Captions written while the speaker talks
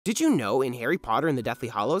Did you know in Harry Potter and the Deathly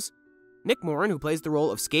Hallows, Nick Moran, who plays the role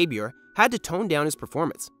of Scabior, had to tone down his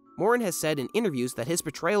performance? Moran has said in interviews that his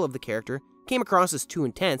portrayal of the character came across as too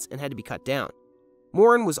intense and had to be cut down.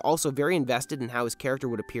 Moran was also very invested in how his character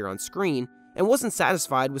would appear on screen and wasn't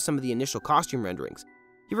satisfied with some of the initial costume renderings.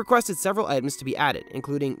 He requested several items to be added,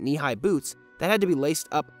 including knee-high boots that had to be laced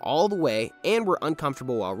up all the way and were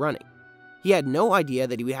uncomfortable while running. He had no idea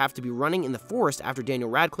that he would have to be running in the forest after Daniel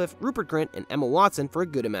Radcliffe, Rupert Grint, and Emma Watson for a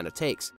good amount of takes.